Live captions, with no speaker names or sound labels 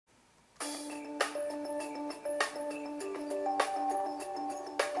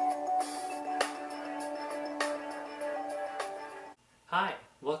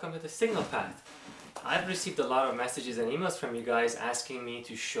welcome to the signal path. I've received a lot of messages and emails from you guys asking me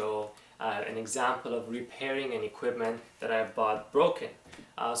to show an example of repairing an equipment that I bought broken.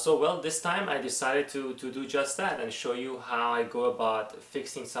 Well, this time I decided to do just that and show you how I go about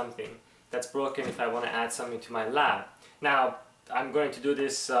fixing something that's broken if I want to add something to my lab. Now, I'm going to do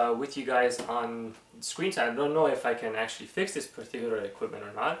this with you guys on screen time. I don't know if I can actually fix this particular equipment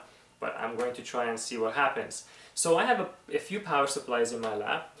or not, but I'm going to try and see what happens. So I have a few power supplies in my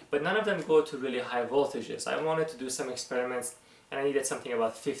lab, but none of them go to really high voltages. I wanted to do some experiments and I needed something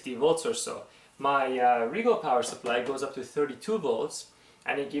about 50 volts or so. My Regal power supply goes up to 32 volts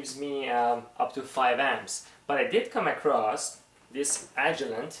and it gives me up to 5 amps. But I did come across this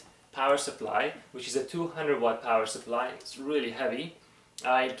Agilent power supply, which is a 200 watt power supply. It's really heavy.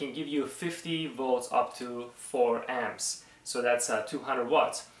 It can give you 50 volts up to 4 amps. So that's 200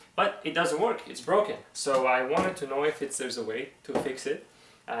 watts. But it doesn't work, it's broken. So I wanted to know if there's a way to fix it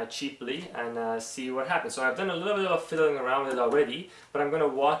cheaply and see what happens. So I've done a little bit of fiddling around with it already, but I'm going to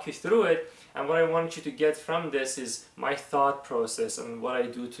walk you through it. And what I want you to get from this is my thought process and what I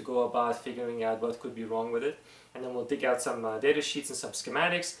do to go about figuring out what could be wrong with it. And then we'll dig out some data sheets and some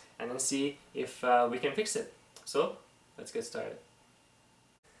schematics and then see if we can fix it. So let's get started.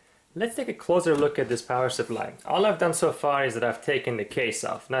 Let's take a closer look at this power supply. All I've done so far is that I've taken the case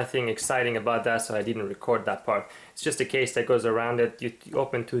off. Nothing exciting about that, so I didn't record that part. It's just a case that goes around it. You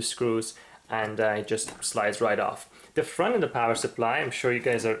open 2 screws and it just slides right off. The front of the power supply, I'm sure you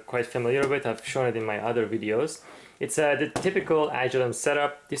guys are quite familiar with. I've shown it in my other videos. It's the typical Agilent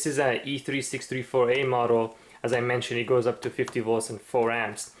setup. This is an E3634A model. As I mentioned, it goes up to 50 volts and 4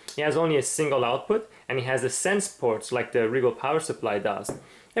 amps. It has only a single output and it has the sense ports like the Regal power supply does.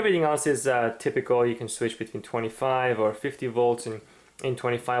 Everything else is typical. You can switch between 25 or 50 volts, and in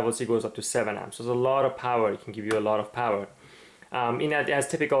 25 volts it goes up to 7 amps. So there's a lot of power. It can give you a lot of power. It has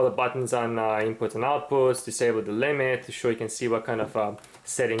typical the buttons on inputs and outputs, disable the limit to show you can see what kind of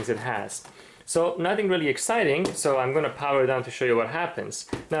settings it has. So nothing really exciting, so I'm going to power it down to show you what happens.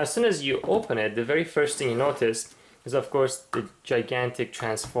 Now as soon as you open it, the very first thing you notice is of course the gigantic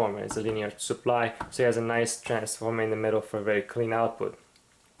transformer. It's a linear supply, so it has a nice transformer in the middle for a very clean output.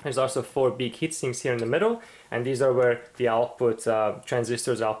 There's also 4 big heat sinks here in the middle, and these are where the output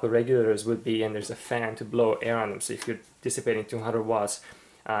transistors, output regulators would be, and there's a fan to blow air on them. So if you're dissipating 200 watts,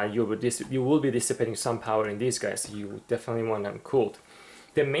 you will be dissipating some power in these guys, so you definitely want them cooled.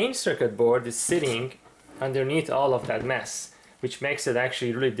 The main circuit board is sitting underneath all of that mess, which makes it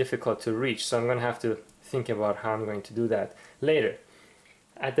actually really difficult to reach, so I'm going to have to think about how I'm going to do that later.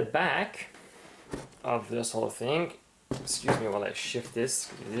 At the back of this whole thing, excuse me while I shift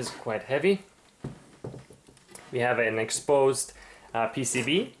this, it is quite heavy. We have an exposed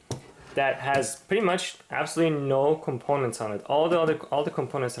PCB that has pretty much absolutely no components on it. All the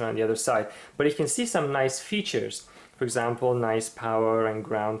components are on the other side, but you can see some nice features. For example, nice power and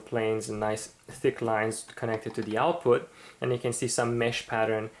ground planes and nice thick lines connected to the output, and you can see some mesh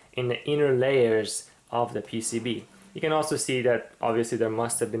pattern in the inner layers of the PCB. You can also see that obviously there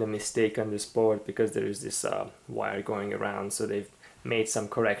must have been a mistake on this board because there is this wire going around, so they've made some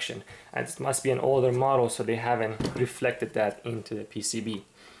correction. And it must be an older model, so they haven't reflected that into the PCB.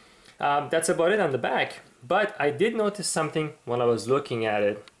 That's about it on the back, but I did notice something while I was looking at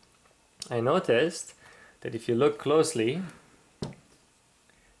it. I noticed that if you look closely,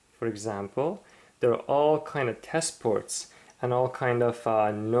 for example, there are all kind of test ports and all kind of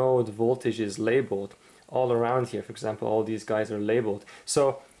node voltages labeled all around here. For example, all these guys are labeled.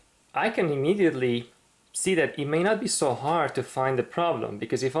 So I can immediately see that it may not be so hard to find the problem,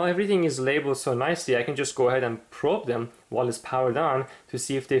 because if everything is labeled so nicely, I can just go ahead and probe them while it's powered on to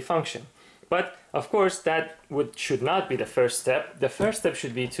see if they function. But of course that should not be the first step. The first step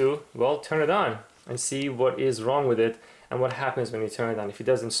should be to, well, turn it on and see what is wrong with it and what happens when you turn it on. If it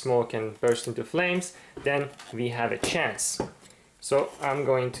doesn't smoke and burst into flames, then we have a chance. So I'm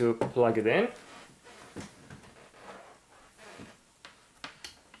going to plug it in.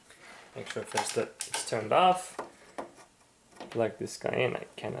 Make sure first that it's turned off. Plug this guy in. I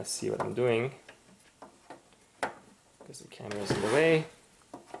cannot see what I'm doing because the camera is in the way.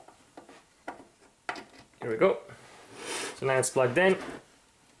 Here we go. So now it's plugged in,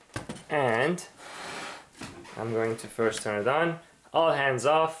 and I'm going to first turn it on. All hands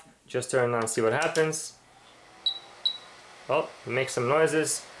off. Just turn it on and see what happens. Well, it makes some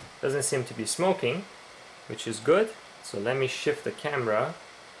noises. Doesn't seem to be smoking, which is good. So let me shift the camera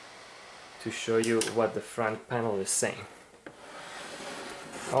to show you what the front panel is saying.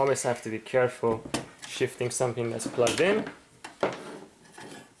 Always have to be careful shifting something that's plugged in.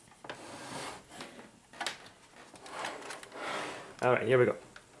 Alright, here we go.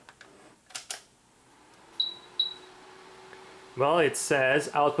 Well, it says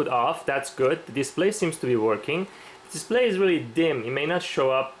output off. That's good. The display seems to be working. The display is really dim. It may not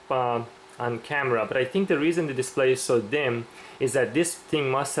show up on camera, but I think the reason the display is so dim is that this thing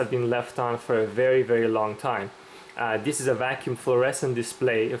must have been left on for a very, very long time. This is a vacuum fluorescent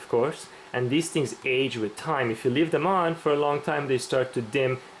display, of course, and these things age with time. If you leave them on for a long time, they start to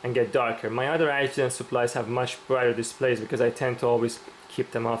dim and get darker. My other Agilent supplies have much brighter displays because I tend to always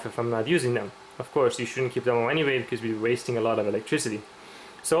keep them off if I'm not using them. Of course, you shouldn't keep them on anyway because we're wasting a lot of electricity.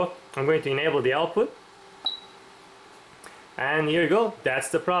 So I'm going to enable the output, and here you go. That's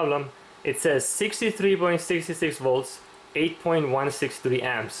the problem. It says 63.66 volts, 8.163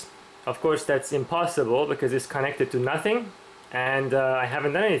 amps. Of course, that's impossible because it's connected to nothing, and I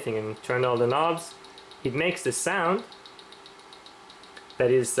haven't done anything and turned all the knobs. It makes the sound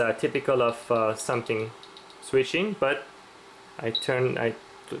that is typical of something switching, but I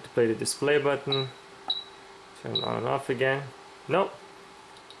to play the display button, turn on and off again. Nope,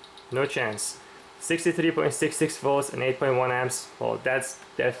 no chance. 63.66 volts and 8.1 amps. Well, that's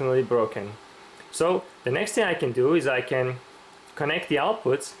definitely broken. So the next thing I can do is I can connect the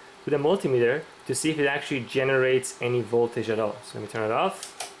outputs to the multimeter to see if it actually generates any voltage at all. So let me turn it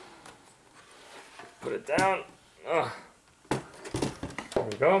off, put it down. There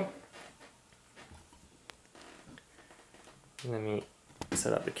we go. Let me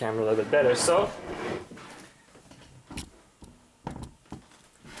set up the camera a little bit better. So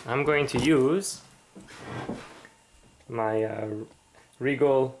I'm going to use my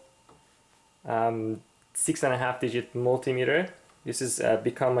Regal 6.5 digit multimeter. This has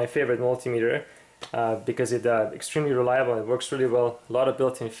become my favorite multimeter because it's extremely reliable and it works really well. A lot of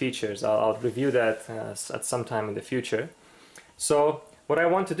built-in features. I'll review that at some time in the future. So what I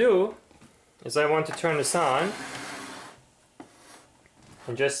want to do is I want to turn this on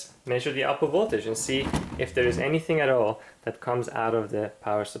and just measure the output voltage and see if there is anything at all that comes out of the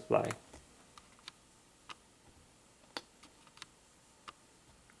power supply.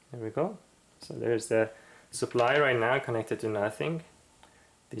 There we go. So there's the supply right now connected to nothing.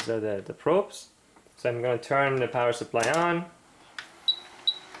 These are the probes. So I'm going to turn the power supply on.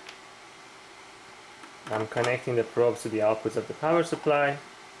 I'm connecting the probes to the outputs of the power supply.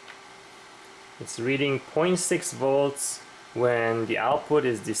 It's reading 0.6 volts when the output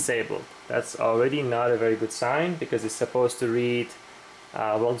is disabled. That's already not a very good sign because it's supposed to read,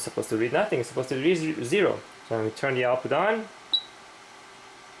 well, it's supposed to read nothing. It's supposed to read 0. So let me turn the output on.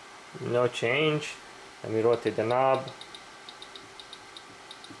 No change. Let me rotate the knob.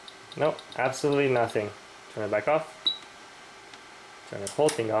 Nope, absolutely nothing. Turn it back off. Turn the whole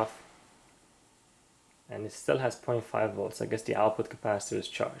thing off. And it still has 0.5 volts. I guess the output capacitor is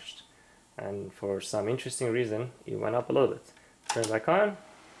charged. And for some interesting reason, it went up a little bit. Turn it back on.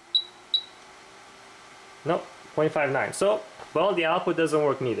 Nope, 0.59. So, well, the output doesn't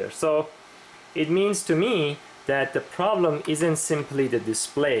work neither. So, it means to me that the problem isn't simply the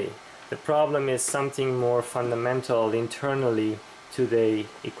display. The problem is something more fundamental internally to the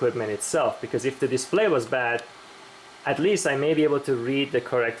equipment itself, because if the display was bad, at least I may be able to read the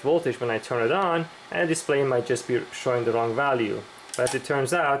correct voltage when I turn it on, and the display might just be showing the wrong value. But as it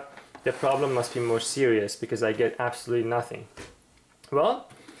turns out, the problem must be more serious because I get absolutely nothing. Well,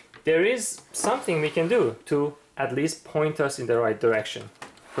 there is something we can do to at least point us in the right direction.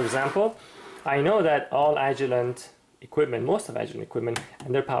 For example, I know that all Agilent equipment, most of Agilent equipment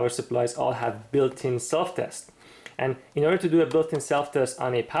and their power supplies all have built-in self-test. And in order to do a built-in self-test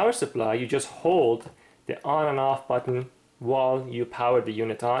on a power supply, you just hold the on and off button while you power the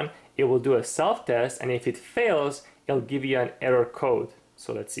unit on. It will do a self-test, and if it fails, it'll give you an error code.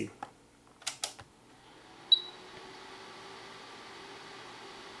 So let's see.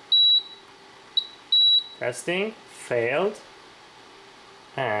 Testing, failed,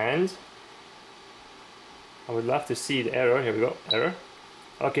 and I would love to see the error. Here we go, error.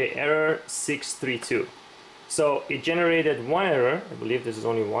 Okay, error 632. So it generated one error. I believe this is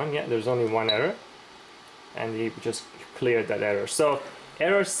only one. Yeah, there's only one error. And it just cleared that error. So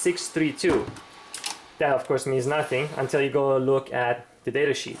error 632. That of course means nothing until you go look at the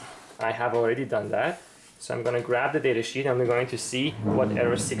data sheet. I have already done that. So I'm going to grab the data sheet and we're going to see what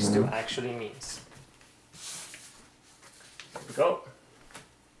error 62 actually means. Here we go.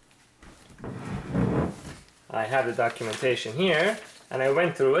 I have the documentation here, and I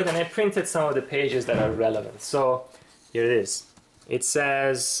went through it and I printed some of the pages that are relevant. So here it is. It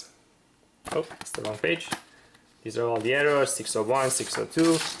says, oh, it's the wrong page. These are all the errors, 601,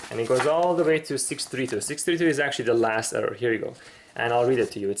 602, and it goes all the way to 632. 632 is actually the last error. Here you go. And I'll read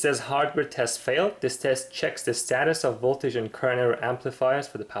it to you. It says hardware test failed. This test checks the status of voltage and current error amplifiers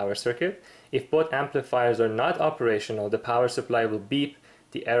for the power circuit. If both amplifiers are not operational, the power supply will beep,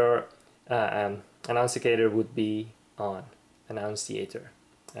 the error annunciator would be on. Annunciator.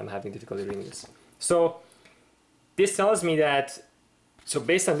 I'm having difficulty reading this. So this tells me that, so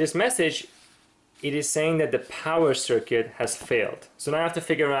based on this message, it is saying that the power circuit has failed. So now I have to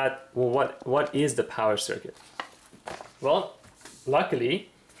figure out, well, what is the power circuit? Well, luckily,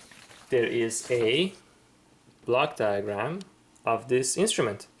 there is a block diagram of this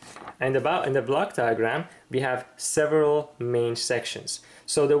instrument. And in the block diagram, we have several main sections.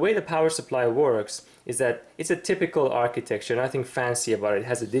 So the way the power supply works is that it's a typical architecture, nothing fancy about it. It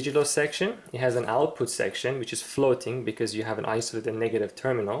has a digital section, it has an output section, which is floating because you have an isolated negative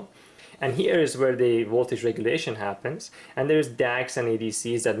terminal. And here is where the voltage regulation happens. And there's DACs and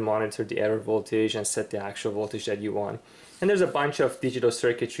ADCs that monitor the error voltage and set the actual voltage that you want. And there's a bunch of digital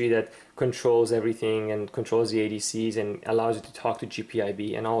circuitry that controls everything and controls the ADCs and allows you to talk to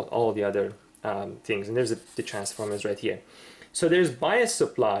GPIB and all the other things. And there's the transformers right here. So there's bias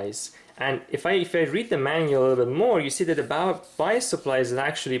supplies. And if I read the manual a little bit more, you see that the bias supply is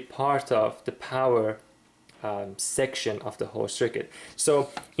actually part of the power section of the whole circuit. So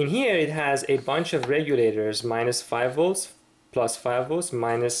in here it has a bunch of regulators, minus 5 volts, plus 5 volts,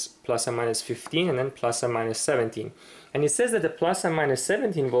 plus and minus 15, and then plus and minus 17. And it says that the plus and minus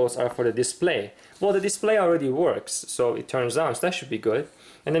 17 volts are for the display. Well, the display already works, so it turns on, so that should be good.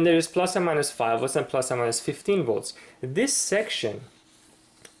 And then there is plus and minus 5 volts and plus and minus 15 volts. This section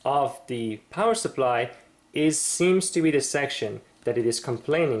of the power supply seems to be the section that it is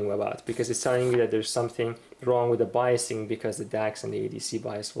complaining about, because it's telling me that there's something wrong with the biasing because the DACs and the ADC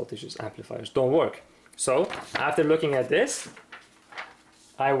bias voltages amplifiers don't work. So after looking at this,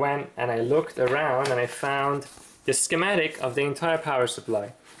 I went and I looked around and I found the schematic of the entire power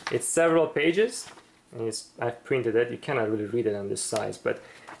supply. It's several pages, and I've printed it. You cannot really read it on this size, but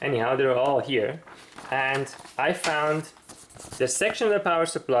anyhow, they're all here. And I found the section of the power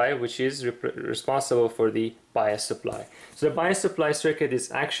supply which is responsible for the bias supply. So the bias supply circuit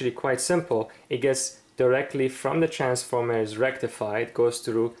is actually quite simple. It gets directly from the transformer, is rectified, goes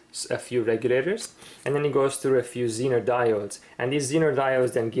through a few regulators, and then it goes through a few Zener diodes. And these Zener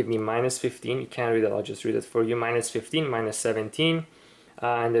diodes then give me minus 15. You can't read it, I'll just read it for you. Minus 15, minus 17.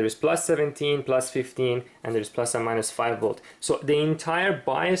 And there is plus 17, plus 15, and there is plus and minus 5 volt. So the entire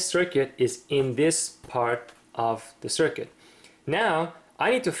bias circuit is in this part of the circuit. Now, I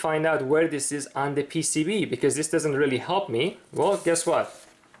need to find out where this is on the PCB, because this doesn't really help me. Well, guess what?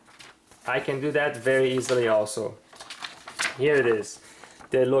 I can do that very easily also. Here it is.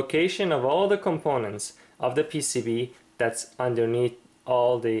 The location of all the components of the PCB that's underneath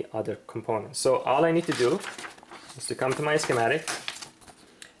all the other components. So all I need to do is to come to my schematic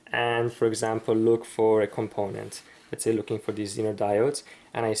and, for example, look for a component. Let's say looking for these Zener diodes,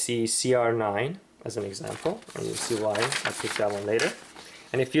 and I see CR9 as an example, and you'll see why. I'll pick that one later.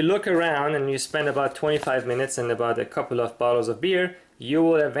 And if you look around and you spend about 25 minutes and about a couple of bottles of beer, you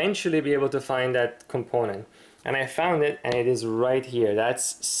will eventually be able to find that component. And I found it, and it is right here.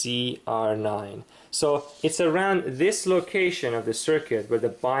 That's CR9. So it's around this location of the circuit where the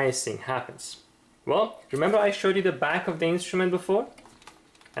biasing happens. Well, remember I showed you the back of the instrument before?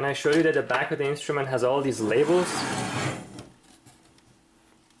 And I showed you that the back of the instrument has all these labels.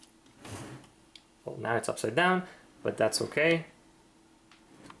 Well, now it's upside down, but that's okay.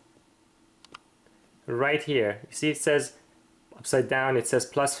 Right here, you see it says upside down, it says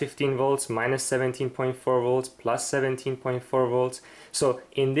plus 15 volts, minus 17.4 volts, plus 17.4 volts. So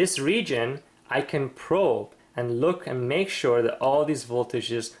in this region, I can probe and look and make sure that all these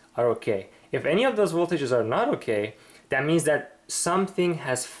voltages are okay. If any of those voltages are not okay, that means that something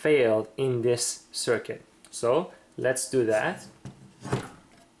has failed in this circuit. So let's do that.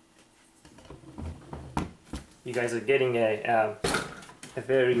 You guys are getting a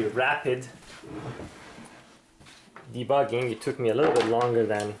very rapid debugging. It took me a little bit longer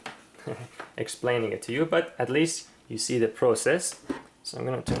than explaining it to you, but at least you see the process. So I'm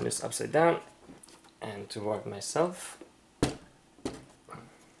going to turn this upside down and to work myself.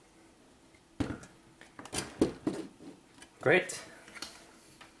 Great.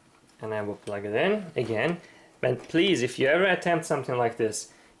 And I will plug it in again. But please, if you ever attempt something like this,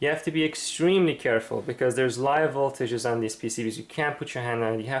 you have to be extremely careful, because there's live voltages on these PCBs. You can't put your hand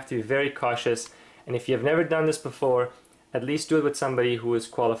on it. You have to be very cautious. And if you've never done this before, at least do it with somebody who is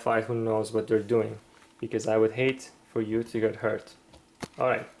qualified, who knows what they're doing, because I would hate for you to get hurt.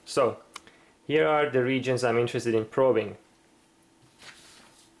 Alright, so here are the regions I'm interested in probing.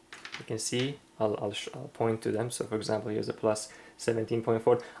 You can see, I'll point to them. So for example, here's a plus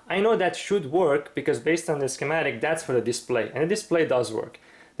 17.4. I know that should work, because based on the schematic, that's for the display, and the display does work.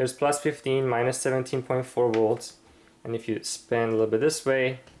 here's plus 15, minus 17.4 volts, and if you spin a little bit this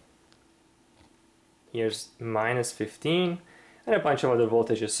way, here's minus 15, and a bunch of other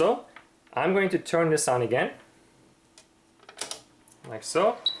voltages. So I'm going to turn this on again, like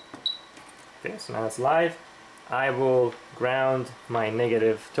so. Okay, so now it's live. I will ground my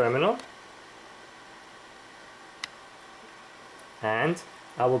negative terminal, and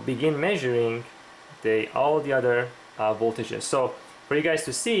I will begin measuring all the other voltages. So for you guys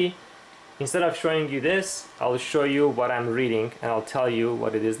to see, instead of showing you this, I'll show you what I'm reading, and I'll tell you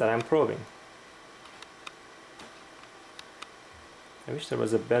what it is that I'm probing. I wish there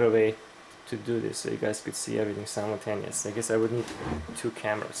was a better way to do this so you guys could see everything simultaneous. I guess I would need 2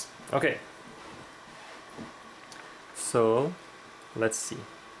 cameras. Okay, so let's see.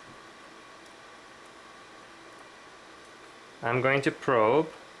 I'm going to probe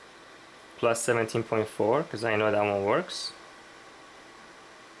plus 17.4 because I know that one works.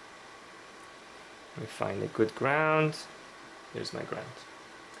 Let me find a good ground. Here's my ground.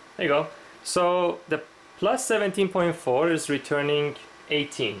 There you go. So the plus 17.4 is returning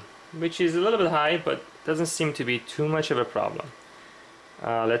 18, which is a little bit high, but doesn't seem to be too much of a problem.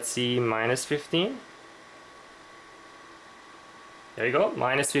 Let's see, minus 15. There you go,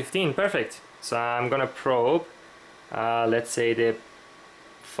 minus 15, perfect. So I'm gonna probe, let's say the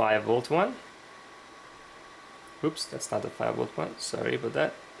 5 volt one. Oops, that's not the 5 volt one, sorry about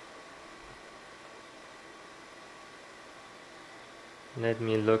that. Let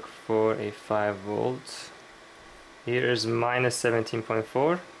me look for a 5 volt. Here's minus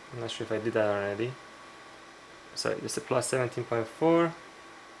 17.4. I'm not sure if I did that already. Sorry, this is a plus 17.4.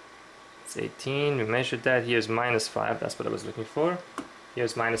 It's 18. We measured that. Here's minus 5. That's what I was looking for.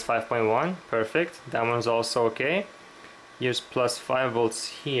 Here's minus 5.1. Perfect. That one's also okay. Here's plus 5 volts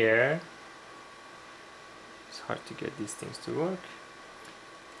here. It's hard to get these things to work.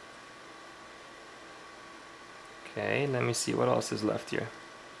 Okay, let me see what else is left here.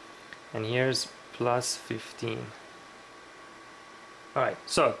 And here's plus 15. Alright,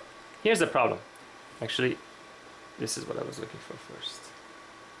 so here's the problem. Actually, this is what I was looking for first.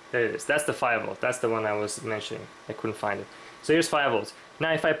 There it is. That's the 5 volt. That's the one I was mentioning. I couldn't find it. So here's 5 volts.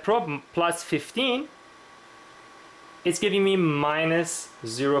 Now if I probe plus 15, it's giving me minus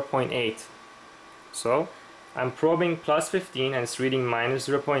 0.8. So I'm probing plus 15 and it's reading minus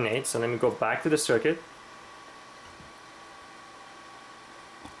 0.8. So let me go back to the circuit.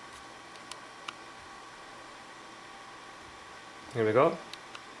 Here we go.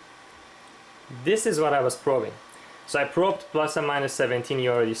 This is what I was probing. So I probed plus and minus 17, you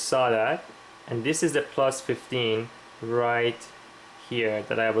already saw that. And this is the plus 15 right here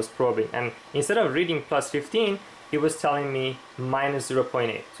that I was probing. And instead of reading plus 15, it was telling me minus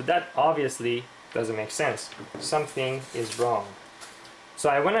 0.8. So that obviously doesn't make sense. Something is wrong. So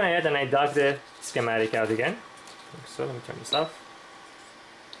I went ahead and I dug the schematic out again. So let me turn this off,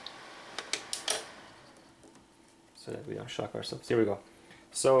 so that we don't shock ourselves. Here we go.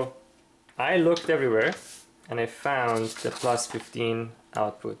 So I looked everywhere and I found the plus 15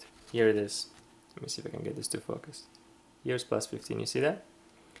 output. Here it is. Let me see if I can get this to focus. Here's plus 15, you see that?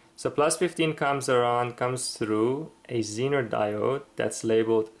 So plus 15 comes through a Zener diode that's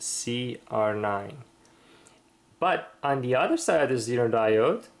labeled CR9. But on the other side of the Zener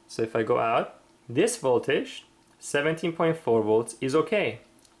diode, so if I go out, this voltage, 17.4 volts, is okay.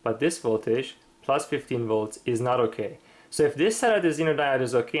 But this voltage, plus 15 volts, is not okay. So if this side of the Zener diode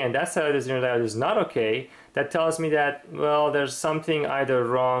is okay and that side of the Zener diode is not okay, that tells me that, well, there's something either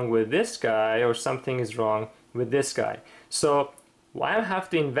wrong with this guy or something is wrong with this guy. So I have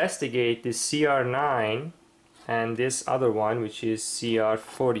to investigate this CR9 and this other one, which is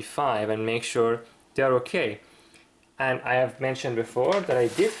CR45, and make sure they're okay. And I have mentioned before that I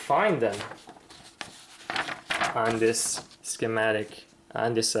did find them on this schematic,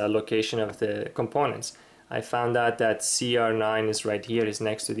 on this location of the components. I found out that CR9 is right here, is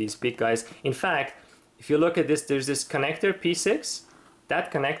next to these big guys. In fact, if you look at this, there's this connector P6.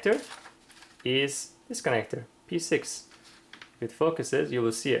 That connector is this connector, P6. If it focuses, you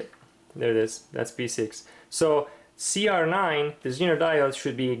will see it. There it is, that's P6. So CR9, the Zener diode,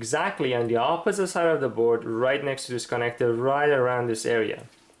 should be exactly on the opposite side of the board, right next to this connector, right around this area.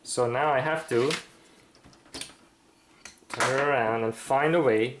 So now I have to turn around and find a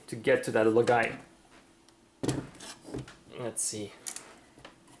way to get to that little guy. Let's see.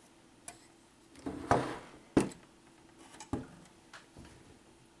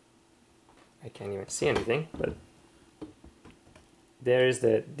 I can't even see anything, but there is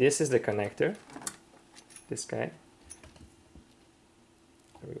this is the connector. This guy.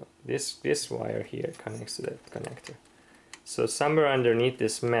 There we go. This wire here connects to that connector. So somewhere underneath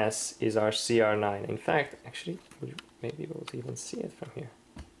this mess is our CR9. In fact, actually, maybe we'll even see it from here.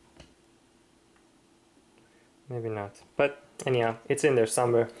 Maybe not. But anyhow, it's in there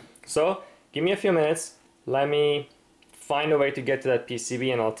somewhere. So give me a few minutes. Let me find a way to get to that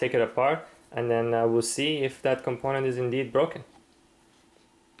PCB and I'll take it apart. And then we'll see if that component is indeed broken.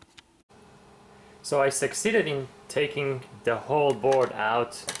 So I succeeded in taking the whole board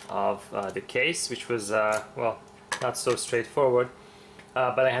out of the case, which was, well, not so straightforward.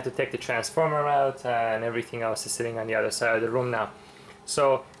 But I had to take the transformer out and everything else is sitting on the other side of the room now.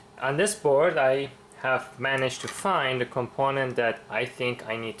 So on this board I have managed to find a component that I think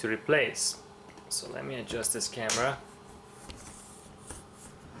I need to replace. So let me adjust this camera.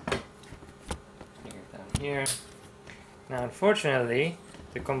 Bring it down here. Now unfortunately,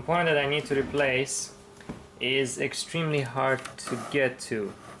 the component that I need to replace is extremely hard to get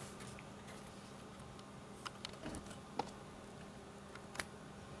to.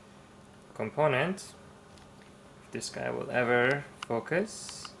 Component, if this guy will ever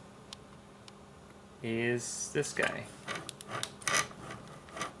focus, is this guy.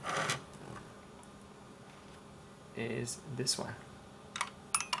 Is this one.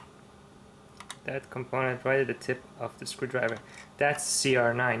 That component right at the tip of the screwdriver. That's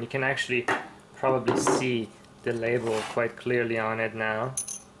CR9. You can actually probably see the label quite clearly on it now.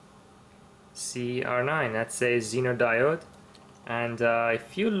 CR9, that's a Zener diode. And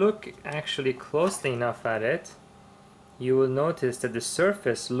if you look actually closely enough at it, you will notice that the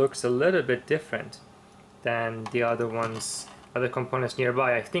surface looks a little bit different than the other components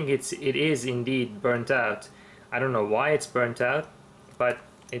nearby. I think it is indeed burnt out. I don't know why it's burnt out, but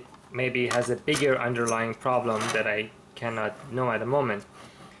it maybe has a bigger underlying problem that I cannot know at the moment.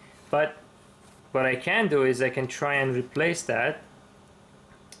 But what I can do is I can try and replace that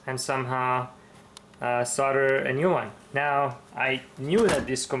and somehow solder a new one. Now I knew that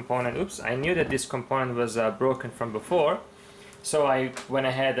this component, was broken from before, so I went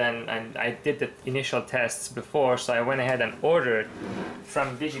ahead and I did the initial tests before, so I went ahead and ordered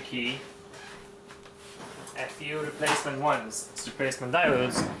from DigiKey a few replacement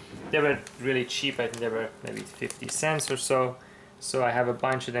diodes. They were really cheap. I think they were maybe 50 cents or so. So I have a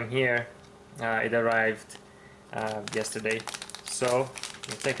bunch of them here. It arrived yesterday. So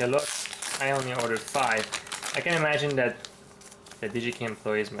we'll take a look. I only ordered 5. I can imagine that the DigiKey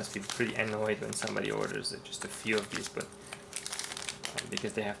employees must be pretty annoyed when somebody orders just a few of these, but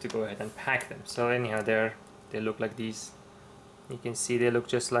because they have to go ahead and pack them. So anyhow, they look like these. You can see they look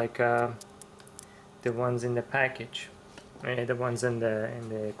just like the ones in the package, the ones in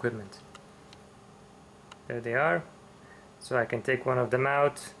the equipment. There they are. So I can take one of them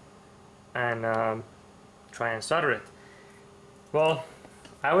out and try and solder it. Well,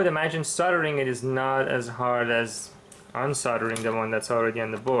 I would imagine soldering it is not as hard as unsoldering the one that's already on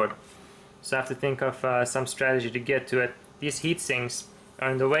the board. So I have to think of some strategy to get to it. These heat sinks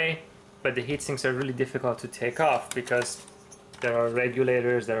are in the way, but the heat sinks are really difficult to take off because there are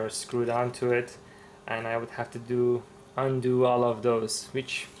regulators that are screwed onto it, and I would have to undo all of those,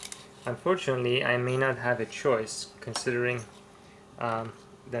 which unfortunately I may not have a choice considering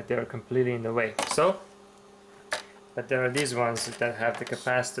that they are completely in the way. So, but there are these ones that have the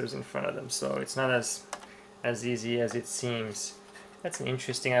capacitors in front of them, so it's not as easy as it seems. That's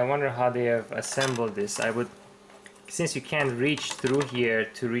interesting. I wonder how they have assembled this. Since you can't reach through here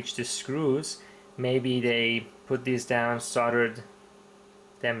to reach the screws, maybe they put these down, soldered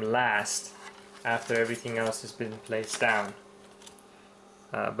them last after everything else has been placed down.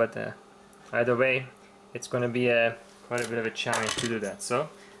 But either way, it's going to be quite a bit of a challenge to do that. So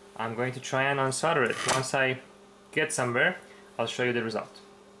I'm going to try and unsolder it. Once I get somewhere, I'll show you the result.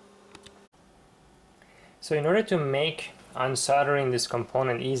 So in order to make unsoldering this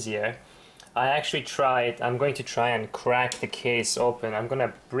component easier, I'm going to try and crack the case open. I'm going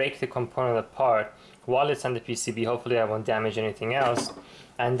to break the component apart while it's on the PCB. Hopefully I won't damage anything else.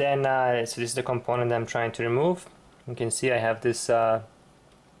 And then, so this is the component I'm trying to remove. You can see I have this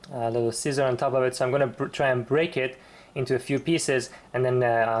little scissor on top of it, so I'm going to try and break it into a few pieces and then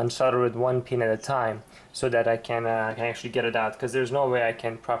unsolder it one pin at a time so that I can actually get it out, because there's no way I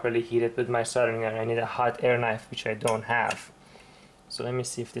can properly heat it with my soldering iron. I need a hot air knife, which I don't have. So let me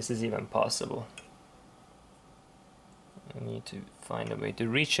see if this is even possible. I need to find a way to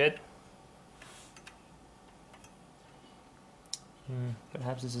reach it.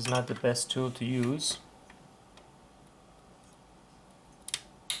 Perhaps this is not the best tool to use.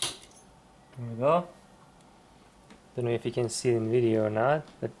 There we go. Don't know if you can see it in video or not,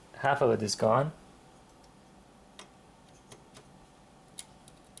 but half of it is gone.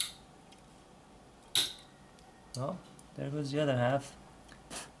 Oh, there goes the other half.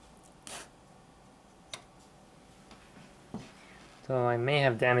 So I may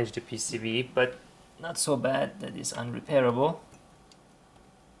have damaged the PCB, but not so bad that it's unrepairable.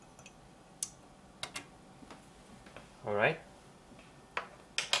 Alright.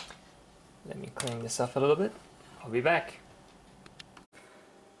 Let me clean this up a little bit. I'll be back.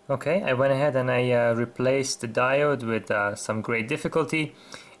 Okay, I went ahead and I replaced the diode with some great difficulty.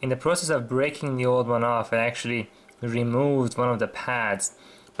 In the process of breaking the old one off, I actually removed one of the pads.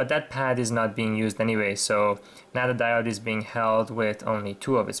 But that pad is not being used anyway, so now the diode is being held with only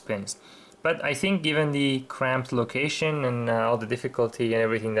 2 of its pins. But I think given the cramped location and all the difficulty and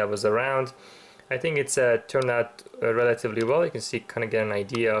everything that was around, I think it's turned out relatively well. You can see, kind of get an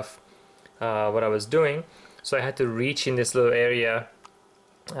idea of what I was doing. So I had to reach in this little area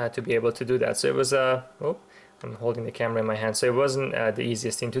to be able to do that. So it was oh, I'm holding the camera in my hand, so it wasn't the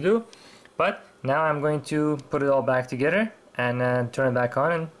easiest thing to do. But now I'm going to put it all back together and turn it back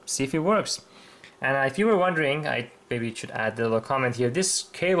on and see if it works. And if you were wondering, I maybe should add a little comment here. This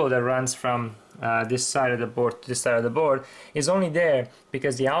cable that runs from this side of the board to this side of the board is only there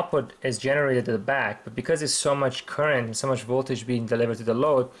because the output is generated at the back, but because there's so much current and so much voltage being delivered to the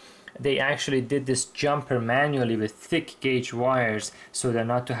load, they actually did this jumper manually with thick gauge wires so they're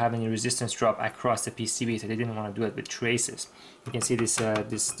not to have any resistance drop across the PCB, so they didn't want to do it with traces. You can see this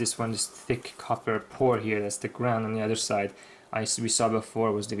this thick copper port here, that's the ground. On the other side we saw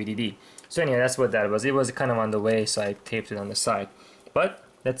before was the VDD. So anyway, that's what that was. It was kind of on the way, so I taped it on the side. But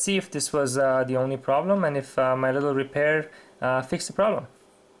let's see if this was the only problem and if my little repair fixed the problem.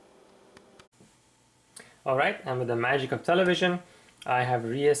 Alright, and with the magic of television, I have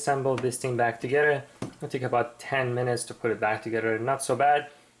reassembled this thing back together. It'll take about 10 minutes to put it back together. Not so bad.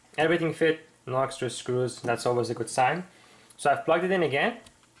 Everything fit, no extra screws. That's always a good sign. So I've plugged it in again.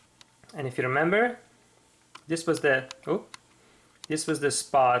 And if you remember, this was the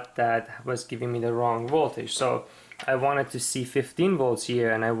spot that was giving me the wrong voltage. So I wanted to see 15 volts here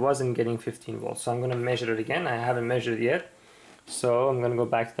and I wasn't getting 15 volts. So I'm going to measure it again. I haven't measured it yet. So I'm going to go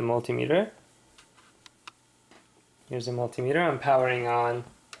back to the multimeter. Here's the multimeter. I'm powering on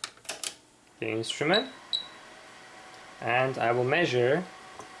the instrument and I will measure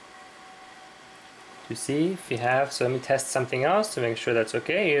to see if we have, so let me test something else to make sure that's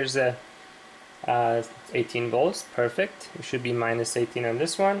okay. Here's a 18 volts, perfect. It should be minus 18 on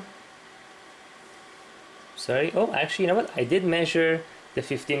this one. Sorry, oh actually, you know what, I did measure the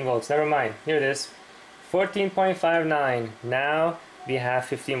 15 volts, never mind, here it is, 14.59. now we have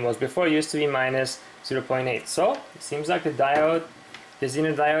 15 volts. Before it used to be minus 0.8. So it seems like the diode, the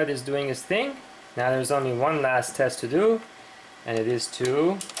Zener diode, is doing its thing. Now there's only one last test to do, and it is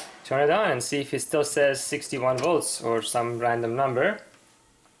to turn it on and see if it still says 61 volts or some random number.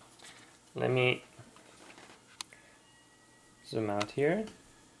 Let me zoom out here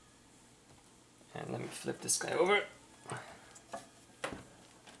and let me flip this guy over.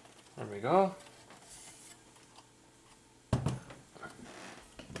 There we go.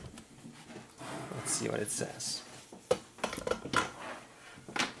 Let's see what it says.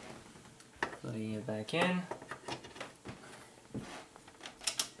 Plugging it back in.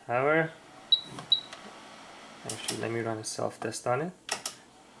 Power. Actually, let me run a self-test on it.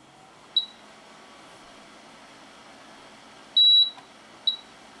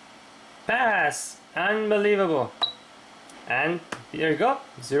 Pass! Unbelievable! And here you go,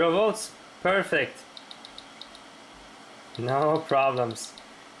 0 volts. Perfect. No problems.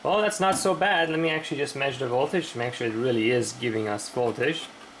 Well, that's not so bad. Let me actually just measure the voltage to make sure it really is giving us voltage.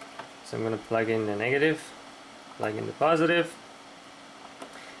 So I'm going to plug in the negative, plug in the positive.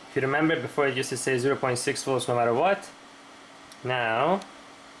 If you remember, before it used to say 0.6 volts no matter what. Now,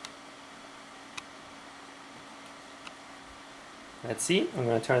 let's see, I'm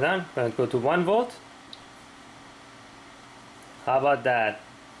going to turn it on. I'm going to go to 1 volt. How about that?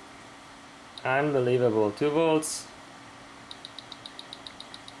 Unbelievable. 2 volts.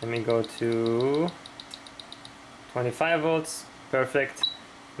 Let me go to 25 volts. Perfect.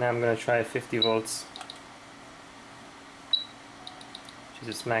 Now I'm going to try 50 volts, which is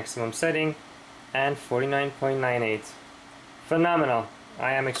its maximum setting, and 49.98. Phenomenal.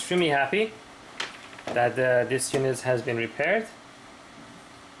 I am extremely happy that this unit has been repaired.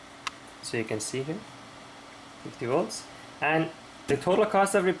 So you can see here, 50 volts. And the total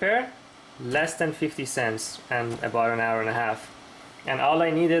cost of repair, less than 50 cents and about an hour and a half. And all I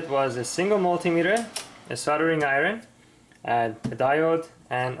needed was a single multimeter, a soldering iron, and a diode,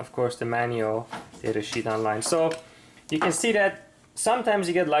 and of course the manual data sheet online. So you can see that sometimes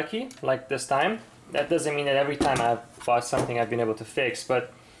you get lucky, like this time. That doesn't mean that every time I've bought something I've been able to fix,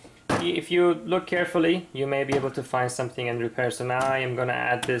 but if you look carefully, you may be able to find something and repair. So now I am going to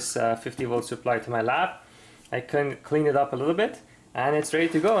add this 50 volt supply to my lab. I can clean it up a little bit and it's ready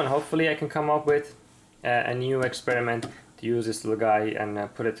to go, and hopefully I can come up with a new experiment to use this little guy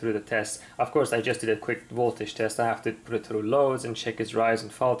and put it through the test. Of course, I just did a quick voltage test. I have to put it through loads and check its rise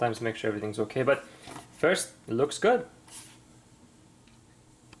and fall times, make sure everything's okay, but first it looks good.